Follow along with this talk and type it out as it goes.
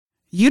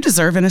You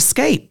deserve an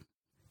escape.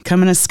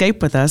 Come and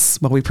escape with us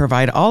while we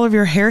provide all of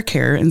your hair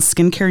care and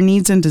skincare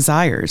needs and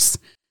desires.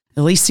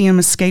 Elysium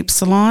Escape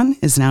Salon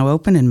is now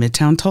open in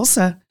Midtown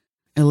Tulsa.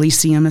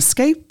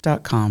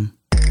 ElysiumEscape.com.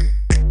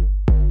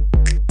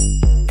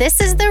 This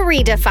is The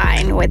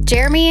Redefine with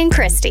Jeremy and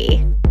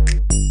Christy.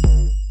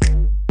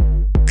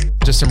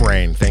 Just some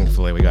rain,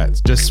 thankfully. We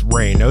got just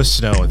rain, no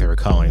snow, what they were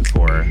calling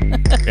for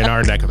in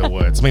our neck of the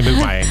woods. Let me move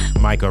my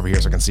mic over here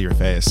so I can see your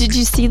face. Did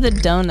you see the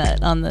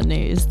donut on the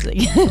news? The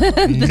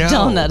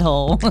donut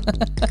hole.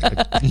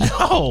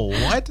 No,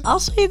 what?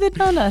 I'll show you the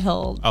donut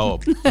hole. Oh,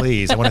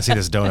 please. I want to see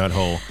this donut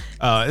hole.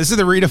 This is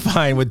The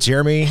Redefine with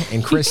Jeremy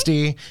and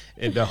Christy.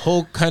 The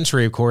whole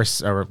country, of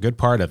course, or a good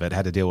part of it,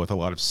 had to deal with a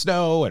lot of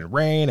snow and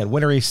rain and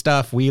wintry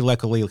stuff. We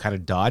luckily kind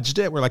of dodged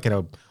it. We're like in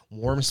a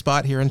warm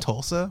spot here in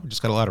Tulsa. We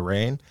just got a lot of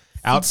rain.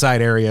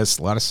 Outside areas,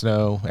 a lot of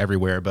snow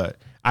everywhere, but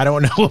I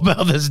don't know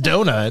about this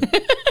donut.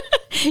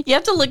 You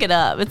have to look it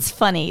up. It's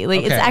funny.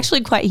 Like, It's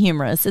actually quite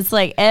humorous. It's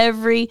like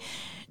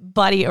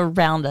everybody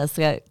around us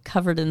got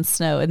covered in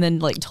snow, and then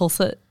like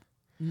Tulsa,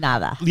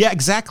 nada. Yeah,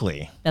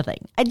 exactly.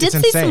 Nothing. I did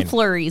see some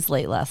flurries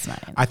late last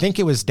night. I think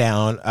it was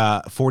down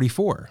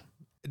 44.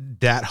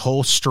 That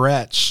whole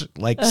stretch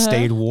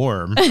stayed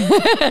warm.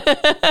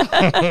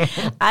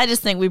 I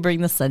just think we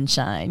bring the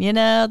sunshine,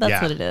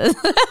 that's what it is.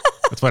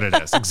 That's what it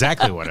is.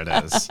 Exactly what it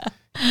is.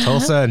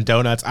 Tulsa and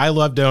donuts. I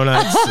love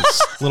donuts.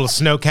 It's little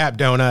snow-capped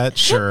donut.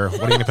 Sure. What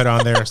are you going to put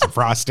on there? Some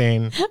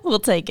frosting. We'll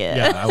take it.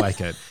 Yeah, I like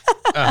it.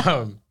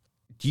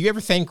 Do you ever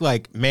think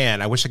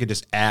man, I wish I could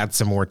just add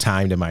some more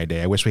time to my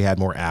day. I wish we had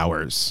more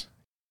hours.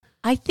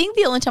 I think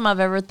the only time I've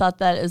ever thought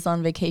that is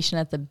on vacation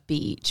at the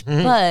beach.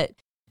 Mm-hmm. But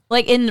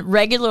in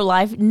regular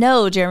life,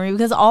 no, Jeremy,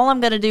 because all I'm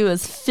going to do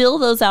is fill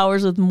those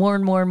hours with more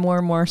and more and more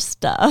and more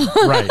stuff.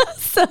 Right.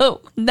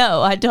 So,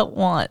 no, I don't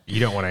want. You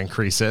don't want to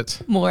increase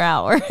it. More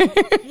hours. You've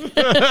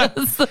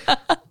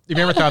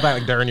ever thought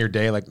about during your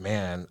day,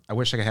 man, I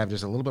wish I could have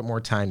just a little bit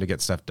more time to get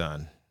stuff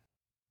done?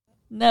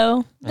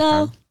 No.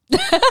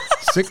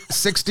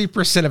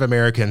 60% of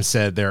Americans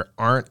said there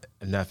aren't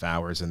enough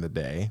hours in the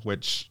day,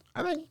 which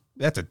I think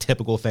that's a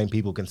typical thing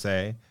people can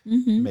say,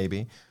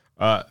 maybe.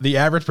 The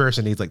average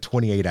person needs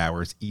 28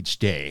 hours each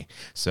day.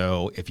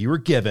 So if you were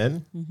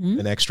given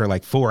an extra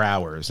 4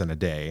 hours in a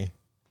day,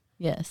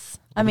 yes,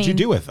 what would you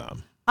do with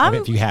them?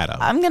 If you had them,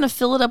 I'm going to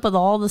fill it up with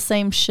all the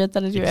same shit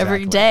that I do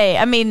every day.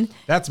 I mean,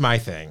 that's my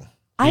thing.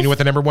 You know what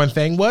the number one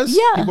thing was?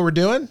 Yeah. People were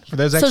doing for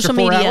those extra Social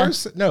 4 media.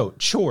 hours? No,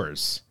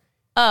 chores.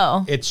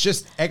 Oh. It's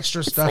just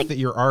extra stuff that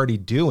you're already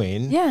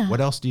doing. Yeah. What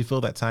else do you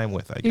fill that time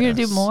with, You're going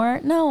to do more?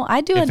 No,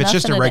 I do enough if it's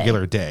just in a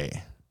regular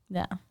day.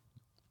 Yeah.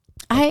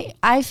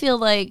 I feel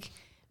like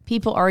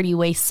people already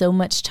waste so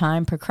much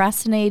time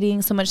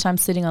procrastinating, so much time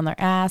sitting on their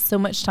ass, so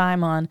much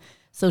time on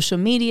social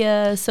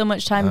media, so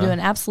much time doing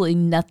absolutely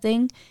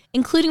nothing,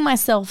 including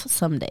myself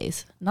some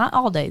days. Not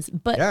all days,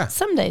 but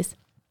some days.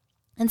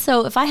 And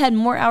so if I had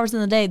more hours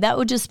in the day, that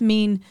would just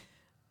mean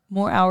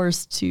more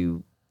hours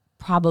to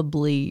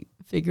probably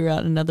figure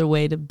out another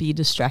way to be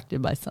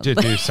distracted by something.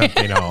 To do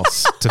something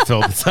else to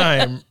fill the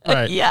time.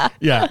 Right. Yeah.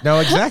 Yeah.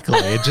 No, exactly.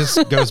 It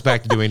just goes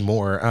back to doing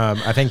more.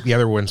 I think the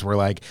other ones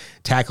were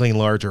tackling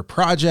larger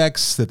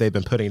projects that they've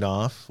been putting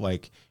off,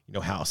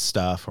 house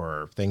stuff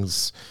or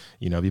things,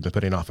 you've been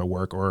putting off at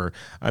work. Or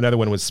another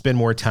one was spend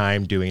more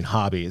time doing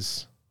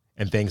hobbies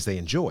and things they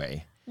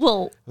enjoy.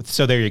 Well,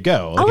 so there you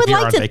go. I would if you're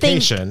like on to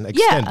vacation,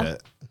 extend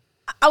it.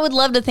 I would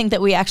love to think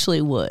that we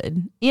actually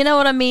would. You know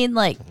what I mean?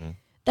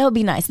 That would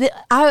be nice.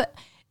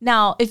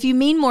 Now, if you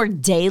mean more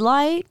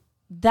daylight,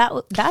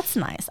 that's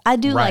nice. I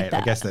do like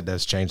that. I guess that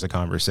does change the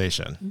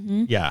conversation.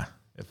 Mm-hmm. Yeah.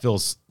 It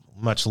feels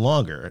much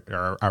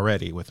longer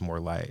already with more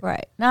light.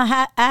 Right.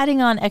 Now,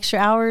 adding on extra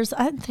hours,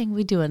 I don't think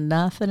we do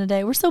enough in a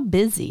day. We're so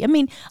busy. I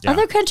mean,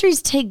 other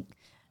countries take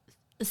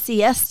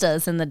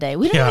siestas in the day.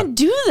 We don't even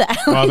do that.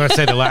 Well, I'm going to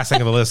say the last thing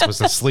on the list was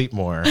to sleep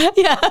more.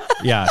 Yeah.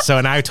 Yeah. So,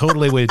 and I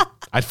totally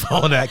I'd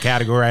fall in that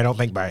category. I don't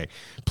think by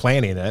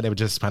planning it would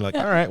just kind of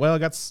all right, well, I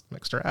got some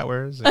extra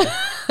hours.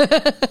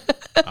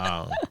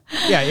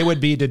 It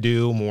would be to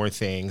do more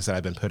things that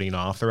I've been putting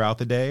off throughout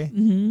the day.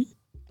 Mm-hmm.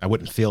 I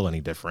wouldn't feel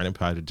any different. It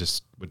probably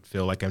just would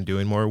feel like I'm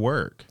doing more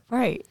work.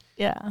 Right.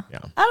 Yeah. I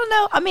don't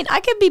know. I mean, I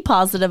could be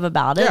positive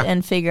about it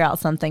and figure out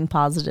something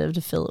positive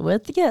to fill it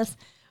with. Yes.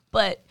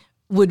 But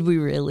would we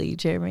really,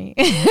 Jeremy?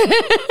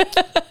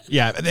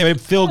 Yeah, it would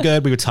feel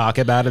good. We would talk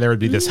about it. There would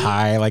be this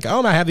high, I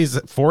have these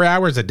 4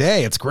 hours a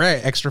day. It's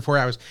great. Extra 4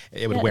 hours.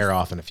 It would wear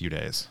off in a few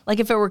days.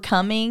 If it were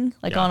coming,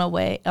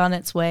 on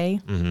its way.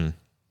 Mm-hmm.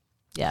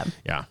 Yeah.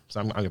 Yeah. So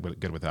I'm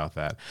good without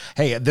that.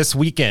 Hey, this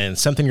weekend,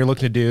 something you're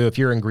looking to do if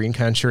you're in green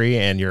country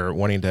and you're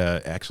wanting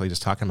to actually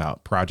just talking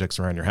about projects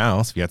around your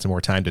house, if you had some more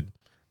time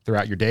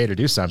throughout your day to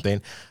do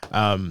something,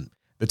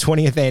 the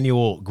 20th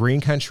annual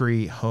Green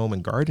Country Home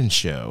and Garden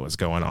Show is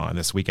going on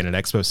this weekend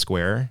at Expo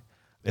Square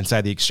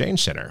inside the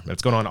Exchange Center.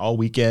 It's going on all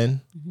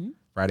weekend,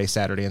 Friday,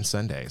 Saturday, and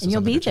Sunday. So and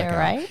you'll be there,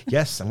 right?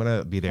 Yes, I'm going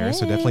to be there. Hey.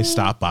 So definitely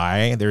stop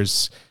by.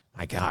 There's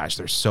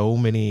so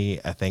many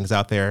things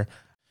out there,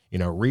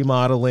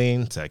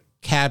 remodeling to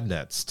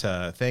cabinets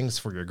to things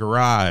for your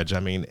garage. I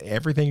mean,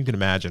 everything you can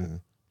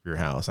imagine for your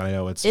house. I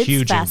know it's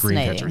huge in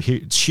Green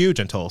Country. It's huge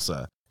in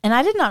Tulsa. And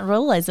I did not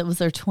realize it was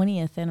their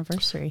 20th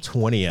anniversary.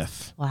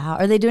 20th. Wow.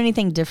 Are they doing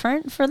anything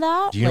different for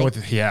that? Do you know what?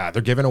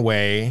 They're giving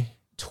away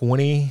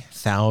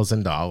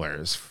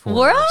 $20,000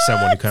 for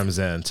someone who comes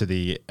in to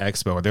the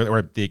expo or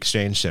at the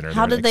Exchange Center.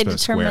 How did they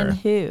determine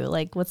who?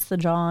 Like, what's the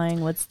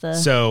drawing?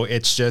 So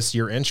it's just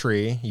your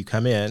entry. You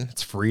come in.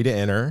 It's free to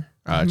enter.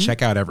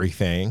 Check out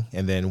everything.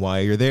 And then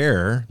while you're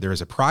there,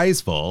 there's a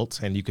prize vault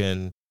and you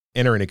can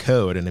enter in a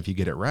code. And if you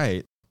get it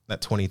right,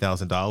 that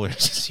 $20,000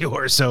 is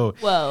yours. So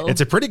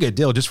it's a pretty good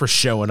deal just for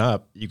showing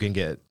up. You can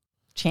get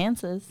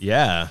chances.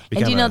 Yeah.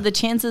 And do you know the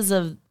chances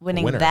of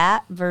winning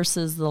that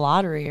versus the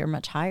lottery are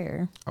much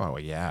higher? Oh,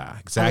 yeah,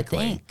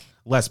 exactly.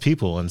 Less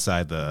people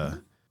inside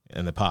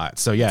in the pot.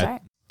 So,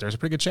 there's a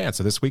pretty good chance.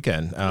 So this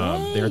weekend,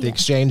 they're at the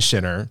Exchange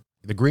Center,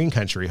 the Green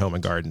Country Home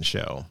and Garden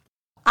Show.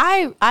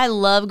 I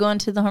love going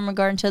to the Home and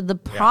Garden Show. The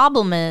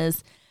problem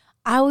is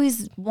I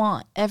always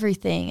want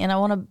everything,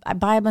 and I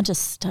buy a bunch of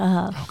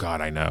stuff. Oh,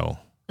 God, I know.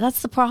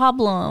 That's the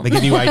problem. They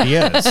give you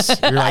ideas.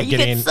 You're like you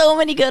get so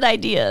many good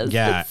ideas.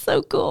 Yeah. It's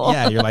so cool.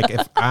 Yeah. You're like,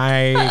 if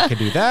I could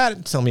do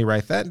that, tell me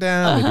write that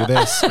down. We do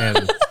this.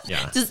 And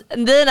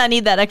and then I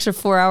need that extra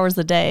 4 hours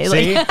a day.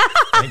 See? And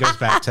it goes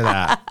back to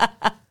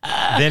that.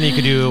 Then you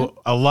can do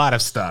a lot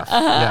of stuff.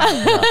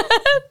 Yeah.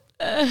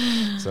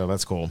 So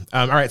that's cool.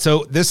 All right.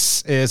 So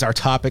this is our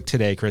topic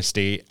today,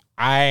 Christy.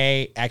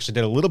 I actually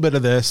did a little bit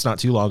of this not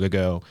too long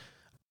ago.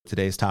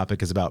 Today's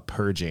topic is about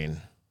purging.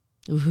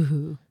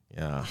 Ooh.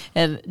 Yeah.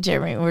 And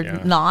Jeremy, we're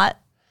not,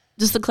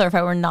 just to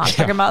clarify, we're not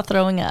talking about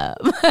throwing up.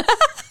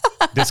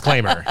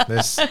 Disclaimer.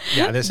 This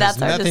has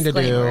nothing to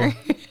do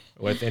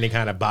with any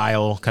kind of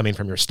bile coming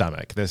from your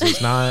stomach. This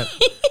is not,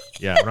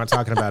 we're not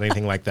talking about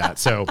anything like that.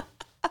 So,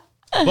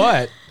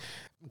 but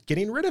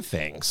getting rid of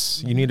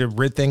things. You need to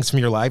rid things from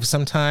your life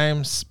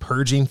sometimes,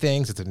 purging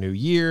things. It's a new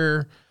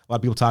year. A lot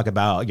of people talk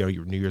about,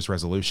 your New Year's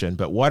resolution,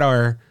 but what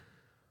are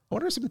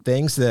some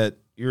things that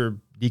you're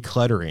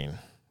decluttering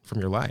from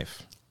your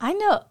life? I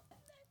know.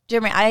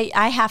 Jeremy,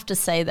 I have to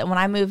say that when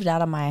I moved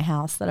out of my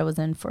house that I was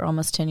in for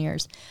almost 10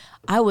 years,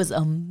 I was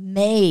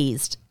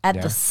amazed at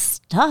the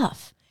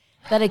stuff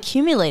that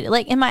accumulated.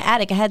 Like in my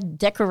attic, I had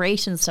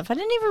decoration stuff I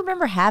didn't even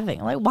remember having.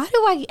 Like, why do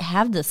I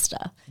have this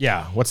stuff?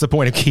 Yeah. What's the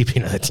point of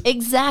keeping it?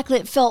 Exactly.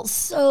 It felt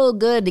so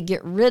good to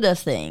get rid of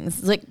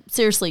things. Like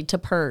seriously, to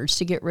purge,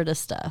 to get rid of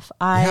stuff.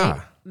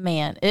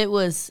 Man,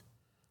 it's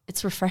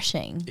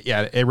refreshing.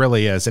 Yeah, it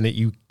really is. And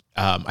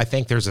I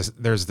think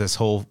there's this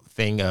whole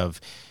thing of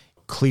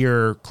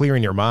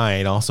clearing your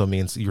mind also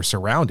means your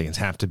surroundings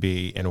have to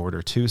be in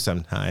order too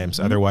sometimes.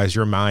 Mm-hmm. Otherwise,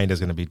 your mind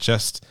is going to be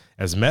just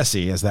as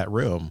messy as that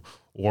room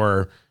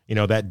or,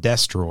 that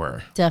desk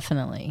drawer.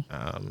 Definitely.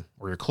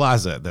 Or your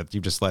closet that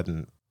you've just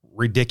letting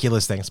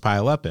ridiculous things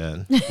pile up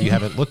in you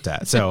haven't looked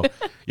at. So,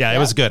 it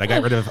was good. I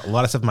got rid of a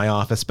lot of stuff in my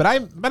office, but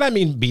I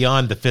mean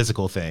beyond the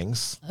physical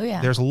things. Oh,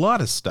 yeah. There's a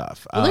lot of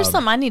stuff. Well, there's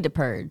something I need to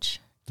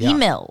purge. Yeah.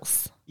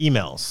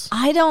 Emails.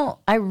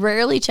 I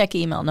rarely check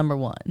email, number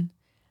one.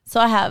 So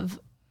I have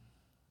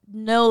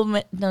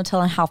no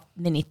telling how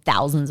many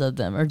thousands of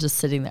them are just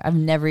sitting there. I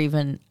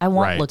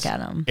won't look at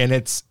them. And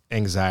it's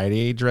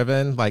anxiety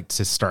driven, like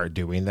to start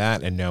doing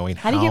that and knowing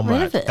how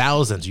much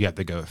thousands you have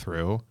to go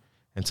through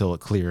until it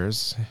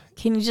clears.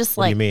 Can you just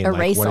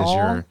erase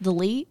all,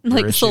 delete?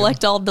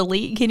 Select all,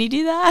 delete? Can you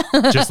do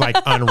that? Just like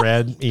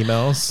unread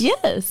emails?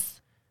 Yes.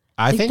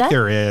 I think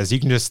there is. You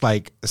can just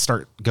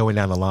start going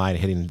down the line,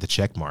 hitting the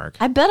check mark.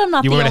 I bet I'm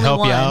not the only one. You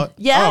want me to help you out?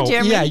 Yeah,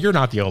 Jeremy. Yeah, you're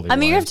not the only one. I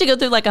mean, you have to go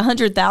through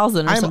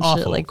 100,000 or some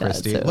shit like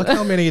Christy. that. So. Look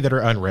how many that are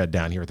unread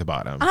down here at the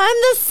bottom. I'm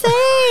the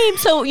same.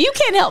 So you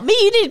can't help me.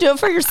 You need to do it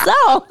for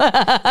yourself.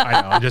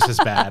 I know. I'm just as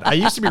bad. I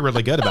used to be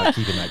really good about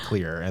keeping that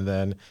clear. And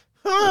then,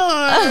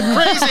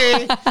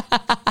 crazy.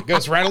 It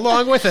goes right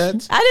along with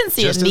it. I didn't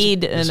see a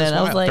need in it.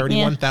 I was like,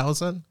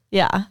 31,000?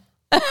 Yeah.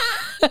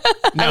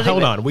 Now,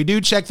 hold on. We do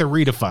check the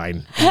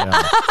redefine.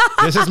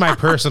 This is my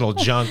personal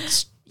junk.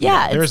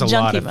 There's a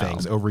lot of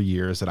things over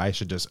years that I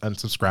should just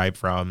unsubscribe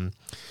from.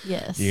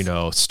 Yes.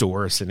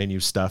 Stores sending you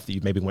stuff that you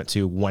maybe went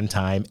to one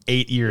time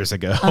 8 years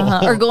ago.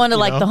 Or going to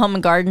the Home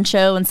and Garden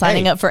Show and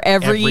signing up for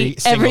every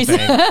single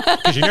thing.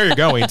 Because you're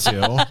going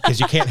to, because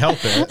you can't help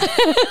it.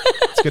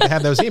 It's good to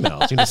have those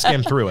emails. You can just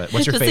skim through it.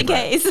 What's your favorite?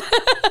 Just in case.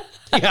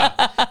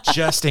 Yeah.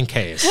 Just in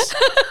case.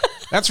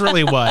 That's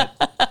really what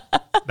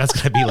that's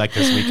going to be like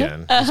this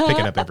weekend. Just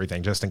picking up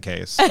everything just in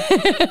case.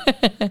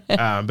 But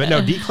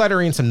no,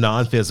 decluttering some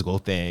non-physical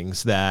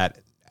things that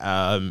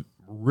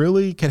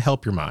really can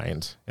help your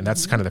mind. And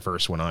that's kind of the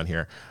first one on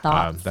here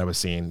that I was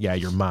seeing. Yeah,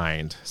 your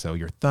mind. So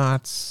your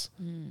thoughts,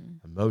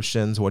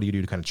 emotions. What do you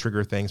do to kind of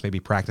trigger things? Maybe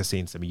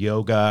practicing some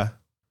yoga,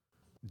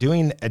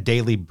 doing a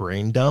daily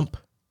brain dump.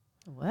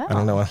 Wow. I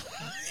don't know.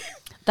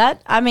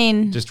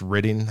 Just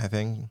ridding, I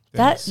think.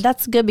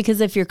 That's good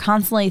because if you're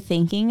constantly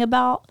thinking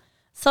about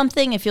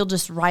something, if you'll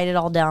just write it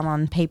all down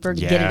on paper to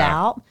get it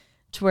out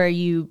to where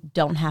you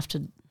don't have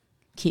to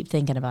keep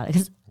thinking about it.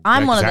 Because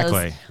I'm one of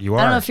those. You are.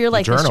 I don't know if you're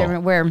like this, Jeremy,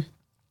 where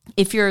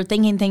if you're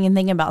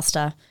thinking about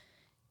stuff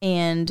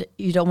and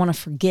you don't want to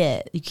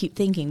forget, you keep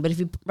thinking. But if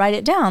you write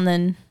it down,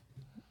 then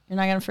you're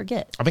not going to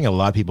forget. I think a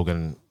lot of people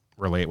can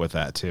relate with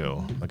that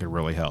too. Like it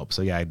really helps.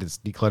 So yeah,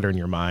 just declutter in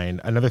your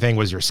mind. Another thing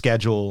was your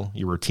schedule,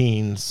 your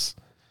routines.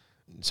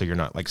 So you're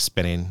not like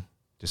spinning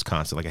just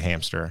constant like a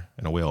hamster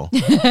in a wheel.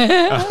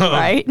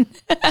 Right.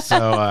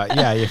 So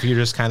yeah, if you're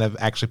just kind of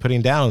actually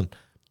putting down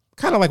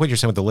kind of like what you're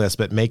saying with the list,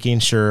 but making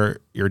sure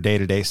your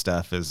day-to-day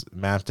stuff is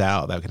mapped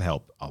out, that can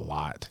help a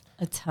lot.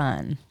 A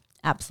ton.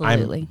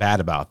 Absolutely. I'm bad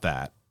about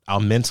that. I'll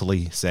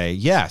mentally say,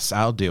 yes,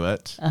 I'll do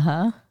it.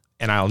 Uh-huh.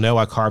 And I'll know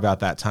I carve out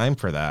that time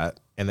for that.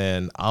 And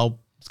then I'll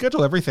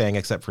schedule everything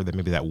except for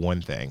maybe that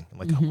one thing. I'm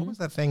like, oh, what was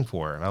that thing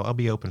for? And I'll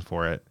be open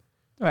for it.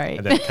 Right.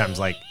 And then it comes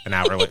like an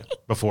hour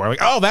before. I'm like,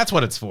 oh, that's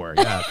what it's for.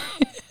 Yeah.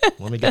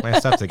 Let me get my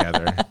stuff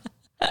together.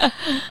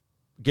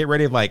 Get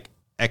rid of like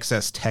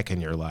excess tech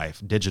in your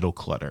life, digital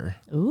clutter.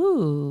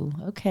 Ooh,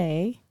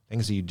 okay.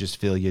 Things that you just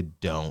feel you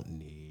don't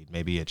need.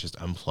 Maybe it's just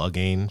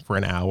unplugging for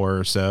an hour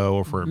or so,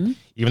 or for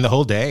even the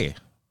whole day.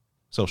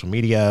 Social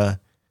media,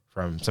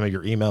 from some of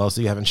your emails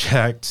that you haven't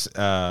checked,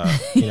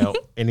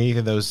 any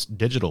of those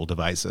digital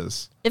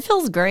devices. It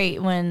feels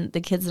great when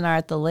the kids and I are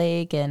at the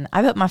lake and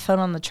I put my phone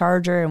on the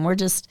charger and we're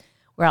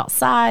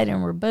outside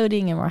and we're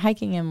boating and we're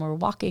hiking and we're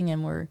walking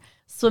and we're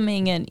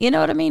swimming and you know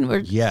what I mean?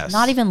 We're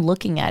not even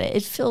looking at it.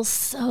 It feels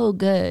so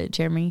good,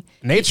 Jeremy.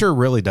 Nature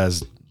really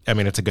does. I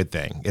mean, it's a good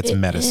thing. It's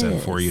medicine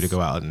for you to go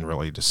out and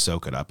really just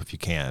soak it up if you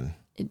can.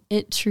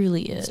 It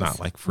truly is. It's not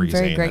like freezing.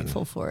 I'm very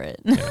grateful for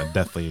it.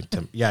 Definitely.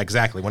 Yeah,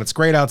 exactly. When it's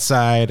great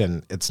outside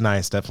and it's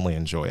nice, definitely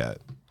enjoy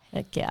it.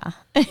 Heck yeah.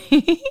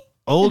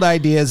 Old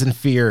ideas and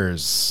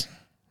fears.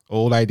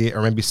 Old idea,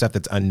 or maybe stuff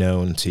that's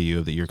unknown to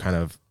you that you're kind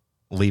of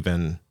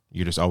leaving.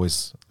 You're just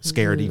always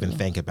scared to even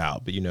think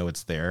about, but you know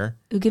it's there.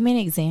 Ooh, give me an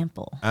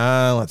example.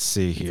 Let's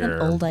see here.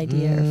 An old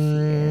idea or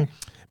fear.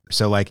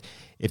 So like,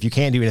 if you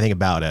can't do anything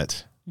about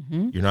it,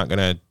 you're not going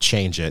to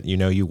change it. You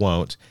know you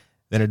won't.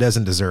 Then it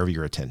doesn't deserve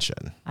your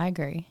attention. I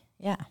agree.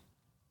 Yeah.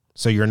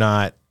 So you're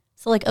not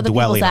like other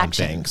dwelling people's on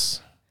actions.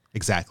 things.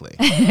 Exactly.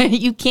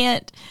 You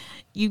can't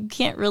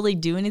really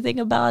do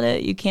anything about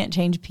it. You can't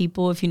change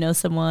people if you know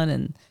someone,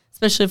 and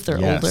especially if they're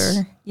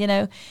older.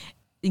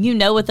 You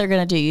know what they're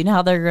going to do. You know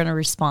how they're going to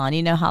respond.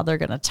 You know how they're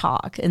going to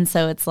talk. And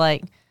so it's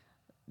like,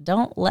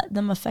 don't let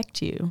them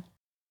affect you.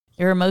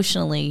 You're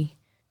emotionally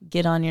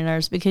get on your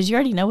nerves because you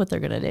already know what they're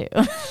going to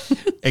do.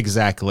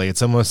 Exactly.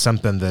 It's almost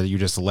something that you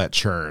just let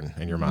churn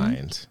in your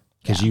mind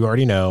because you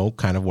already know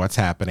kind of what's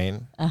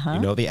happening. You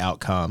know the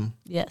outcome.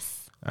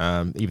 Yes.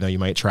 Even though you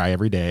might try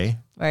every day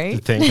to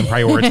think and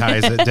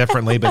prioritize it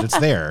differently, but it's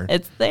there.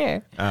 It's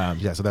there.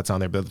 So that's on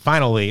there. But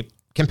finally,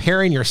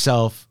 comparing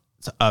yourself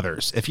to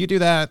others. If you do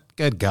that,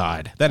 good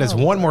God, that is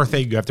one more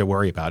thing you have to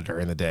worry about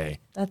during the day.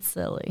 That's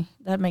silly.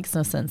 That makes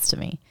no sense to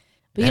me.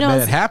 But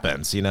it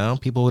happens,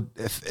 people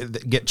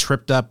get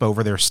tripped up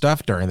over their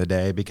stuff during the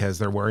day because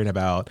they're worrying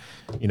about,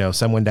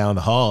 someone down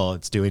the hall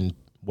that's doing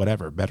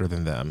whatever better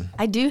than them.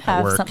 I do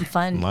have something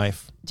fun,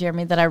 life,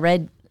 Jeremy, that I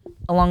read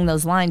along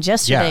those lines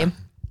yesterday. Yeah.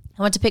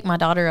 I went to pick my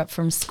daughter up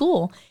from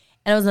school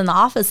and I was in the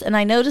office and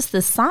I noticed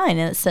this sign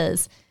and it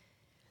says,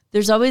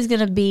 there's always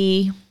going to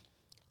be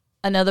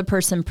another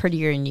person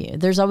prettier than you.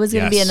 There's always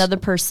going to be another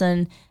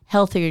person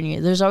healthier than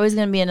you. There's always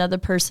going to be another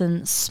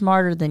person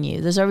smarter than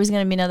you. There's always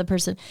going to be another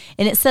person.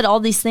 And it said all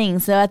these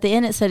things. So at the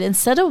end it said,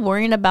 instead of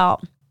worrying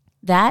about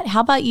that,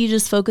 how about you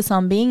just focus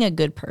on being a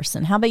good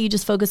person? How about you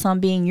just focus on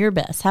being your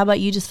best? How about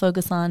you just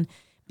focus on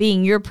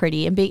being your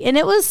pretty and and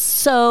it was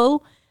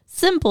so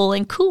simple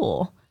and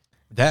cool.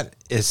 That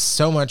is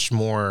so much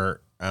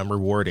more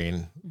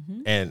rewarding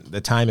and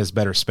the time is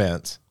better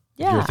spent.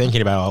 Yeah. You're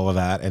thinking about all of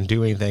that and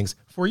doing things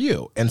for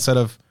you instead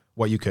of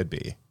what you could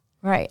be.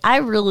 Right. I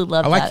really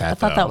love that. I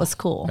thought that was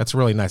cool. That's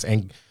really nice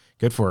and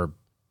good for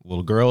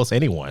little girls,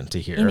 anyone to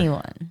hear.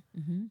 Anyone.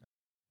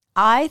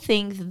 I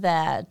think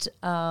that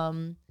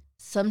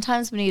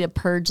sometimes we need to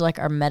purge like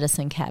our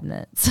medicine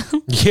cabinets.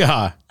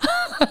 Yeah.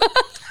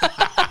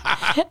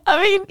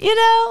 I mean,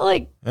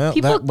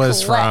 people that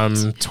was collect.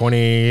 from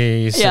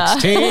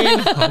 2016.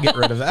 I'll get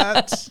rid of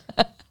that.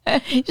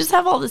 You just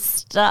have all this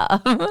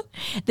stuff.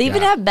 They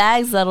even have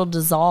bags that'll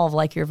dissolve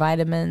like your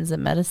vitamins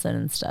and medicine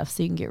and stuff,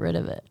 so you can get rid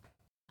of it.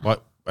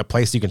 What, a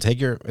place you can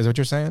take is what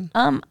you're saying?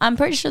 I'm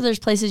pretty sure there's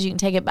places you can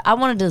take it, but I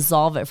want to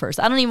dissolve it first.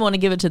 I don't even want to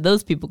give it to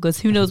those people because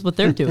who knows what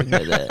they're doing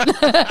with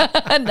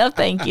it. No,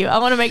 thank you. I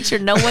want to make sure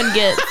no one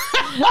gets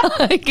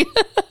like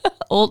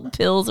old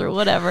pills or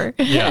whatever.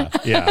 Yeah,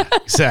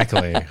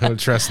 exactly. I don't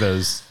trust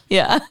those.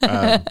 Yeah.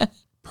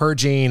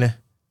 Purging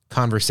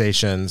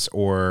conversations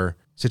or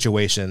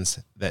situations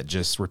that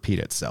just repeat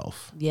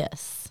itself.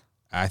 Yes.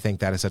 I think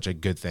that is such a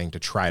good thing to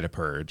try to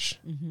purge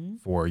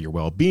for your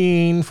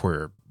well-being,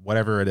 for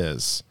whatever it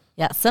is.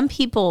 Yeah. Some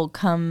people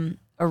come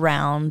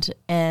around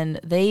and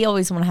they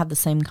always want to have the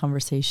same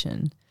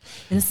conversation.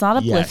 And it's not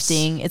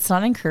uplifting. It's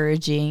not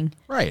encouraging.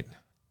 Right.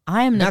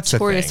 I am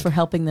notorious for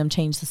helping them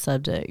change the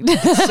subject.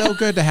 It's so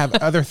good to have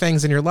other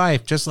things in your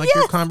life, just like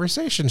your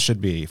conversation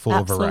should be full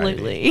of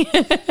variety.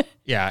 Absolutely.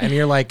 Yeah. And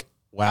you're like,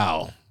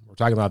 wow, We're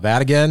talking about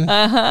that again?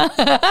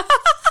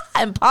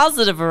 And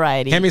positive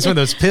variety. Hand me some of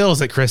those pills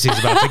that Chrissy's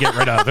about to get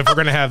rid of if we're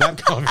going to have that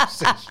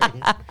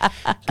conversation.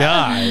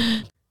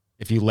 God.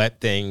 If you let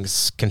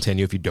things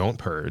continue, if you don't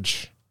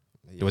purge,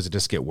 does it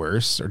just get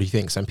worse? Or do you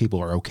think some people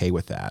are okay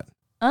with that?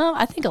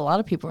 I think a lot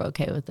of people are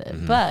okay with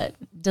it. But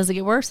does it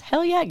get worse?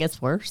 Hell yeah, it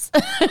gets worse.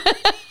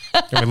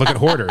 I mean, look at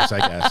hoarders, I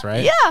guess,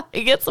 right? Yeah,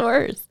 it gets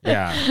worse.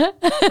 Yeah.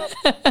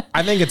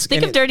 I think it's...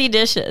 Think of dirty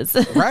dishes.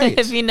 Right.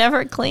 If you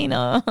never clean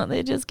them,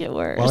 they just get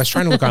worse. Well, I was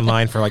trying to look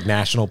online for like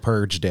National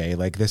Purge Day.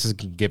 Like this is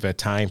give a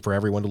time for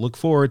everyone to look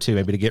forward to,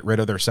 maybe to get rid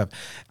of their stuff.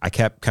 I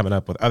kept coming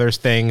up with other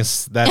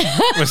things that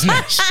was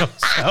national.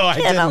 So I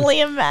can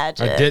only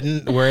imagine. I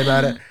didn't worry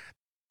about it.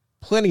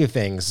 Plenty of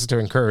things to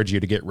encourage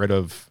you to get rid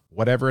of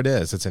whatever it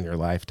is that's in your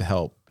life to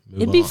help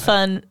move It'd be on.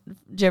 fun,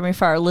 Jeremy,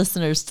 for our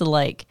listeners to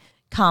like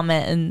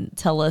comment and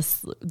tell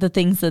us the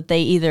things that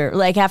they either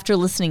like after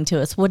listening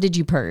to us. What did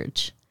you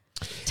purge?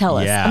 Tell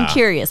us. I'm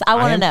curious. I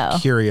want to know.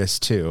 Curious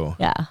too.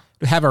 Yeah.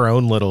 Have our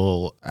own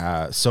little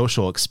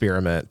social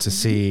experiment to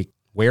see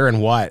where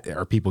and what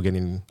are people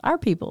getting. Our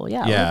people.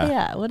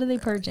 Yeah. What are they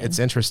purging? It's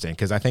interesting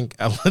because I think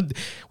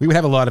we would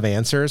have a lot of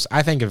answers.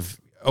 I think of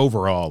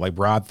overall like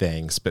broad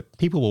things, but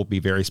people will be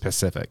very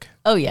specific.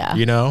 Oh yeah.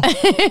 You know?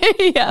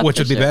 Yeah. Which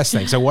would be the best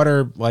thing. So what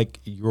are like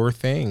your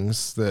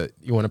things that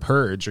you want to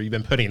purge or you've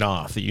been putting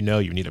off that you know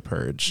you need to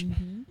purge?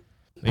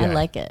 I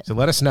like it. So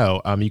let us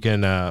know. You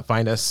can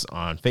find us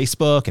on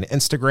Facebook and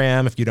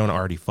Instagram. If you don't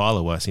already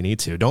follow us, you need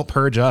to. Don't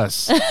purge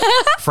us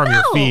from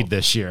your feed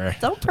this year.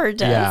 Don't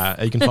purge us. Yeah,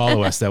 you can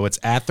follow us though. It's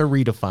at the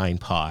Redefine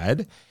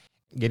Pod.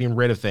 Getting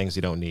rid of things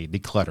you don't need.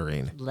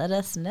 Decluttering. Let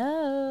us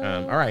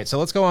know. All right, so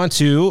let's go on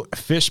to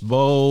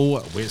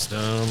Fishbowl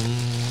Wisdom.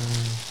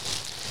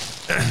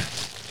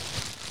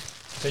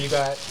 So you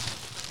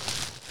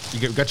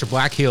got your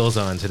black heels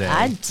on today.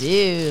 I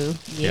do.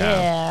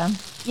 Yeah.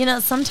 You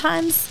know,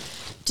 sometimes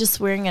just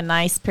wearing a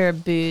nice pair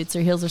of boots or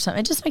heels or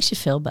something, it just makes you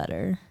feel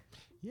better.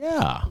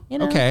 Yeah. You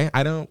know? Okay.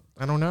 I don't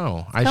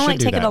know. I should like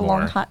do taking that a long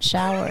more. hot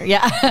shower.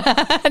 Yeah.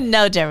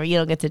 No, Jeremy, you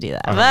don't get to do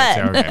that. Oh,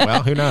 But okay.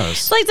 Well, who knows?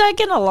 it's like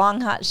taking a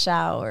long hot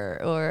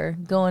shower or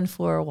going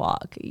for a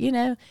walk. You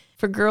know,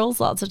 for girls,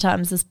 lots of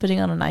times it's putting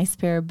on a nice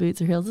pair of boots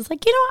or heels. It's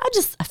like, you know,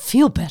 I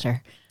feel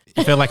better.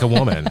 You feel like a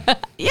woman.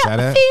 Yeah, Is that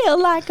I it?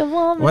 feel like a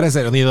woman. What is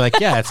it? And you're like,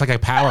 yeah, it's like a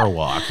power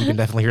walk. You can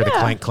definitely hear the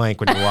clank clank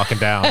when you're walking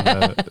down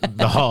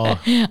the hall.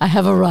 I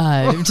have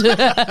arrived.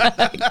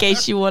 In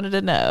case you wanted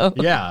to know.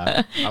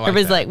 Yeah.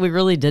 Everybody's that. like, we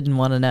really didn't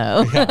want to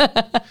know.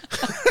 Yeah.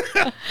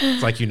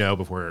 It's like, you know,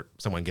 before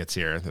someone gets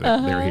here,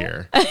 they're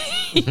here.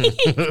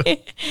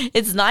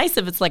 It's nice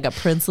if it's like a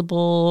principal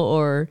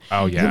or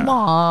your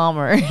mom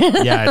or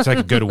Yeah, it's like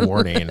a good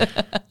warning.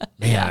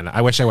 Man,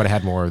 I wish I would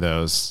have had more of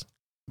those.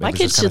 My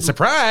kids should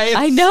surprise.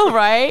 I know,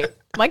 right?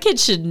 My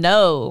kids should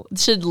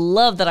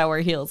love that I wear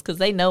heels because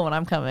they know when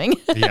I'm coming.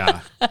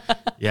 Yeah,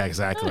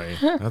 exactly.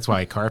 That's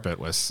why carpet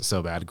was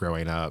so bad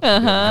growing up.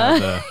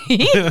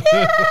 Didn't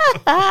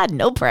have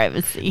No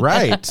privacy.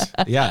 right.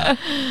 Yeah.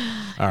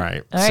 All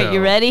right. All right,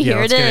 you ready? Here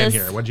let's it get in is.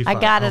 here. What'd you I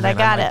find? got it. Man, I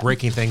got I'm it.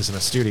 breaking things in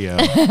the studio.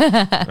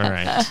 All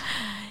right.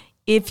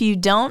 If you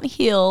don't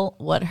heal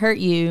what hurt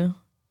you,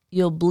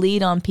 you'll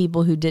bleed on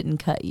people who didn't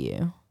cut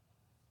you.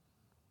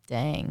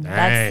 Dang.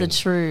 That's the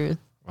truth.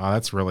 Wow,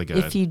 that's really good.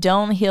 If you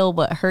don't heal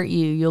what hurt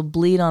you, you'll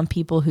bleed on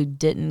people who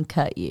didn't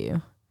cut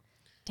you.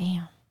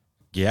 Damn.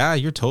 Yeah,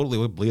 you're totally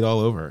would bleed all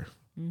over.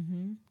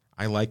 Mm-hmm.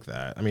 I like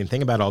that. I mean,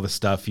 think about all the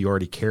stuff you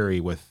already carry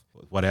with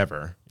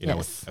whatever, you know,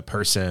 with a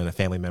person, a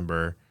family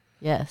member,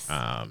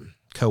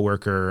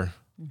 coworker,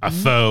 a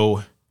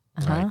foe.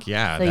 Like,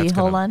 yeah. So you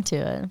hold on to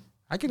it.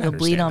 I can You'll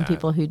bleed on that.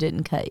 people who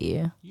didn't cut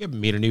you. You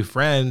meet a new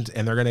friend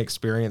and they're going to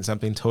experience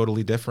something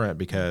totally different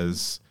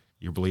because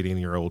you're bleeding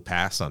your old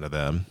past onto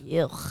them.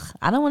 Ugh.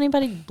 I don't want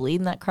anybody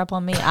bleeding that crap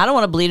on me. I don't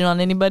want to bleed it on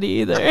anybody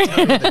either.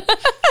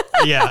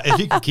 Yeah, if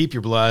you can keep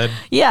your blood.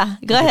 Yeah,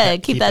 go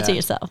ahead. Keep that to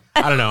yourself.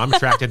 I don't know. I'm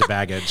attracted to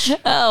baggage.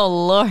 Oh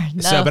Lord,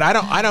 no. So, but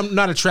I'm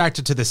not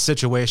attracted to the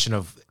situation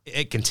of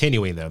it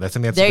continuing though. That's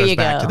something that There goes you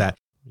back go. to that.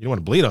 You don't want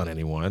to bleed on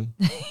anyone.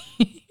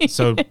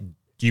 So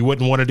you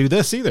wouldn't want to do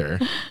this either.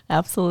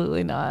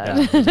 Absolutely not.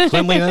 Yeah. There's a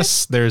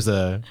cleanliness. There's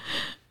a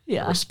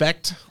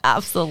respect.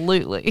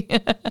 Absolutely.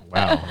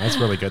 Wow, that's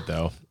really good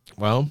though.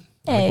 Well,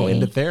 I think we'll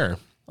end it there.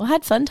 Well, I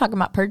had fun talking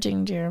about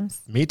purging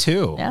germs. Me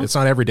too. Yeah. It's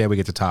not every day we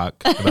get to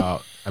talk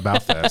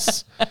about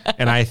this.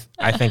 And I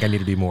think I need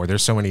to do more.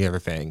 There's so many other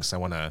things I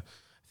want to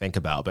think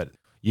about, but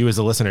you as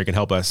a listener can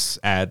help us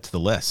add to the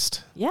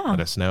list. Yeah.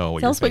 Let us know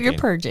Tell us what you're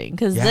purging,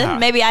 because Yeah. then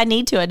maybe I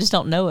need to. I just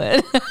don't know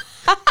it.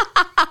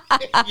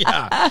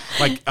 Yeah.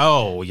 Like,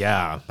 oh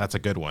yeah, that's a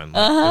good one.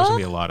 Like, there's gonna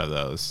be a lot of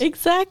those.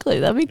 Exactly.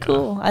 That'd be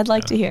cool. I'd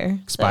like to hear.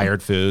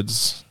 Expired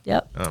foods.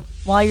 Yep. Oh.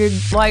 While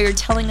you're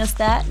telling us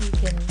that, you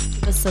can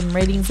Give us some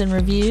ratings and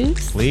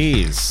reviews.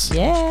 Please.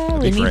 Yeah,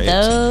 we need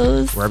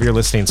those. Wherever you're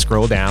listening,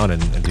 scroll down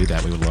and do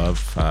that. We would love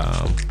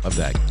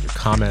that. Your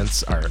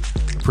comments are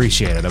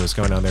appreciated. I was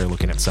going on there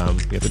looking at some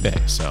the other day.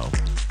 So,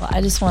 well, I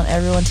just want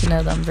everyone to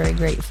know that I'm very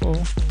grateful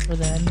for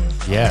them.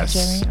 Yes.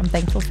 Jeremy, I'm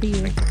thankful for you.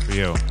 Thankful for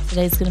you.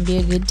 Today's going to be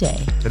a good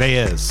day. Today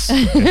is.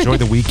 Enjoy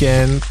the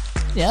weekend.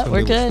 Yeah,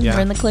 we're good. Yeah.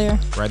 We're in the clear.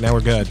 Right now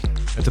we're good.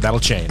 Until that'll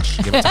change.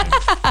 Give it time.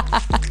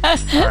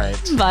 All right.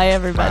 Bye,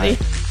 everybody.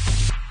 Bye.